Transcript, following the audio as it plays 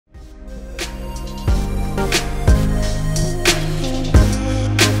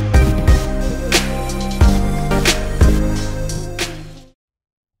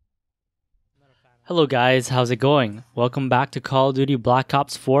Hello guys, how's it going? Welcome back to Call of Duty Black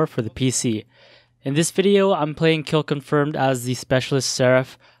Ops 4 for the PC. In this video, I'm playing Kill Confirmed as the Specialist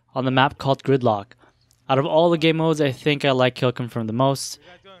Seraph on the map called Gridlock. Out of all the game modes, I think I like Kill Confirmed the most.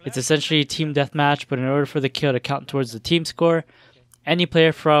 It's essentially a team deathmatch, but in order for the kill to count towards the team score, any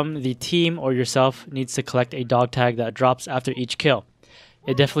player from the team or yourself needs to collect a dog tag that drops after each kill.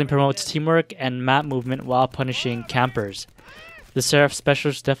 It definitely promotes teamwork and map movement while punishing campers. The Seraph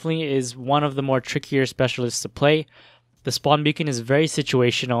Specialist definitely is one of the more trickier specialists to play. The spawn beacon is very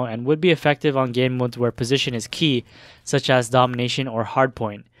situational and would be effective on game modes where position is key, such as domination or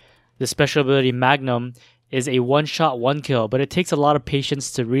hardpoint. The special ability Magnum is a one-shot, one-kill, but it takes a lot of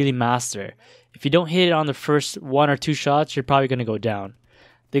patience to really master. If you don't hit it on the first 1 or 2 shots, you're probably going to go down.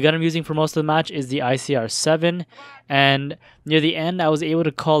 The gun I'm using for most of the match is the ICR-7, and near the end I was able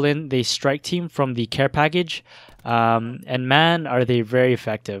to call in the strike team from the care package, and man are they very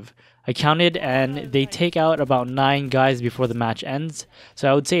effective. I counted and they take out about 9 guys before the match ends,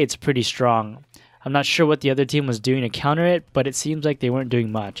 so I would say it's pretty strong. I'm not sure what the other team was doing to counter it, but it seems like they weren't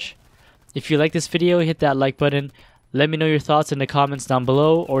doing much. If you like this video, hit that like button. Let me know your thoughts in the comments down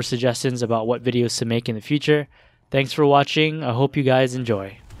below or suggestions about what videos to make in the future. Thanks for watching. I hope you guys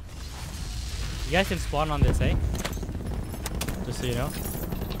enjoy. You guys can spawn on this, eh? Just so you know.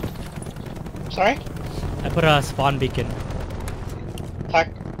 Sorry? I put a spawn beacon.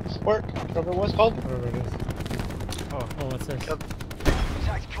 Attack support, whatever it was called. Whatever it is. Oh, what's this?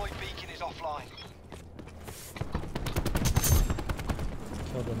 Attack deployed beacon is offline.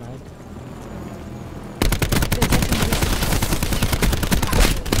 Kill the knife.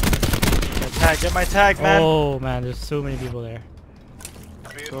 Get my tag, man. Oh man, there's so many people there.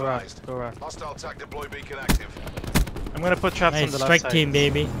 Go around, go around. Hostile attack deploy beacon active. I'm gonna put traps on Nice the left strike side. team,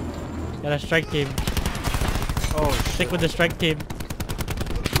 baby. Got a strike team. Oh, Stick with the strike team.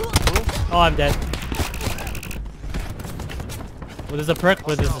 Oh, I'm dead. Well, there's a perk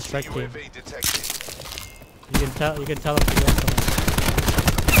where there's a strike team. You can tell them to get someone.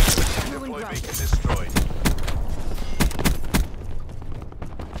 Deploy beacon destroyed.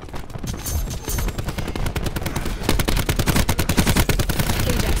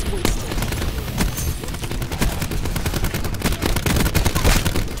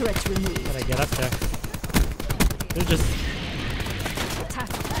 Gotta get up there. They're just...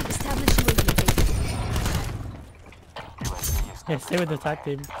 Yeah, stay with the attack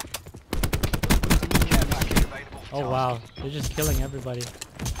team. Oh wow, they're just killing everybody.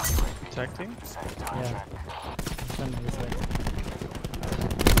 Attack team? Yeah. Send them this way.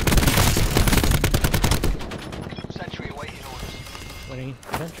 Sentry awaiting orders. Winning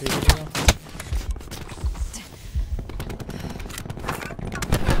sentry, you know?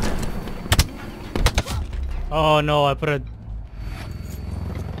 Oh no, I put a...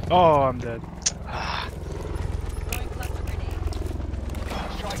 Oh, I'm dead.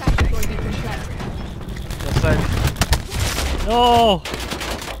 Left side. No!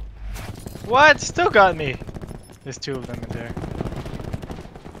 What? Still got me. There's 2 of them in there.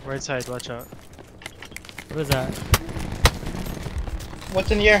 Right side, watch out. What is that?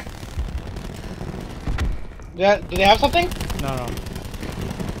 What's in here? Yeah, do they have something? No, no.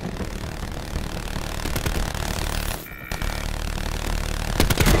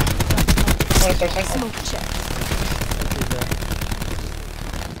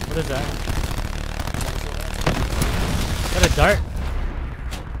 What is that? Is that a dart?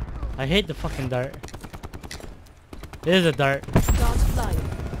 I hate the fucking dart. It is a dart.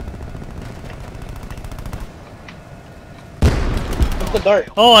 What's the dart?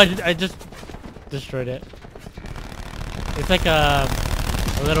 Oh, I just destroyed it. It's like a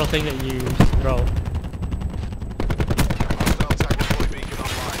little thing that you throw. Hostile attack deploy beacon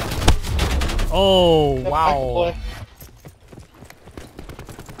online. Oh, wow.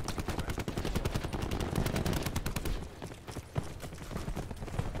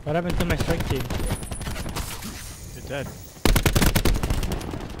 What happened to my strike team? You're dead.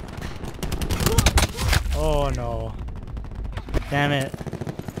 Oh no. Damn it.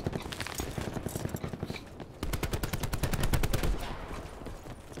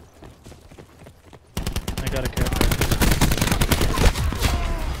 I got a character.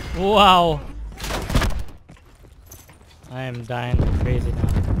 Wow. I am dying like crazy now.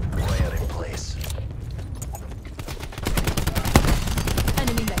 Layout in place.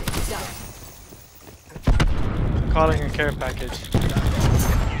 Enemy medic down. Calling a care package.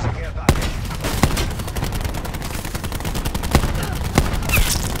 Using air package.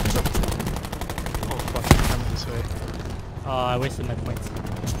 Oh fuck, I'm coming this way. Oh, I wasted my points.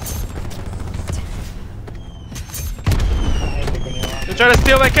 They're trying to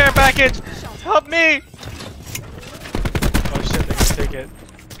steal my care package! Help me! Oh shit, they're gonna take it.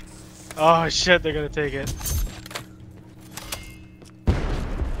 Oh shit, they're gonna take it.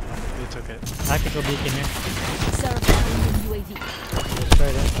 They took it. Tactical beacon here. Seraph in UAV.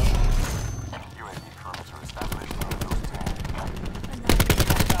 Destroyed it.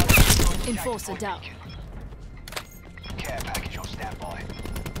 Enforcer down. Care package on standby.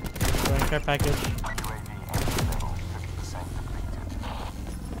 Destroying care package.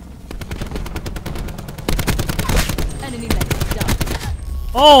 Enemy medic down.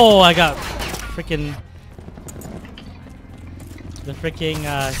 Oh, I got freaking the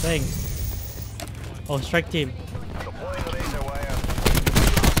freaking thing. Oh, strike team. Deploying the laser wire.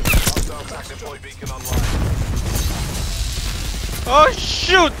 Hostile tactical beacon online. Oh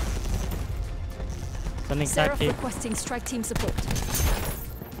shoot! Sending strike Seraph team. requesting strike team support.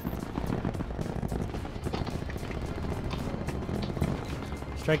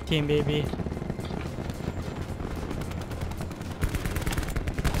 Strike team, baby.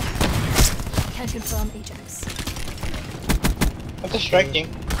 Can confirm Ajax. What's a striking?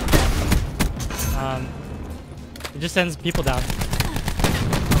 It just sends people down.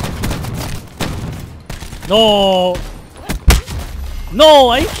 No! No!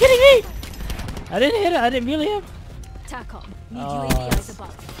 Are you kidding me? I didn't hit it. I didn't really hit him. TACOM. Need Oh. UAV eyes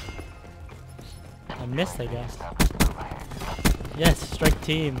above. I missed, I guess. Yes, strike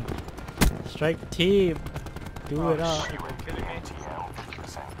team. Strike team. Do it up. Shit, you're kidding me.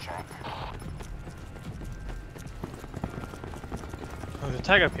 Oh, there's a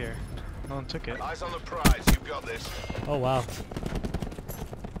tag up here. No one took it. Eyes on the prize. You've got this. Oh wow.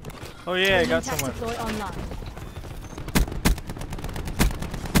 Oh yeah, I got Tac someone. deploy online.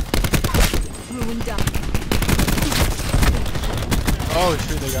 Ruin down. Oh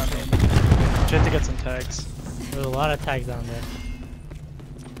shoot, they got me. Tried to get some tags. There's a lot of tags down there.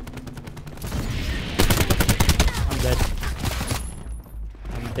 I'm dead.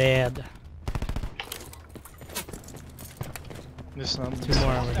 I'm dead. This one. Two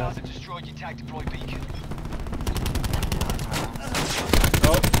more and we're done. Hostiles have destroyed your tag deploy beacon.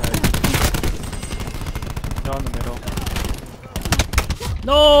 Oh, no, in the middle.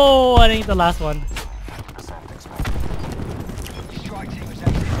 No, I didn't get the last one. Strike team is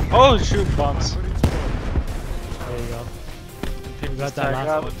active. Oh shoot, bombs. There you go. We got that last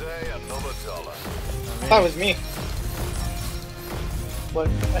Another day, another dollar. That was me. But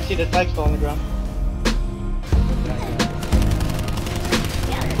I see the tag still on the ground.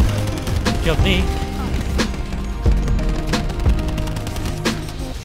 Killed me.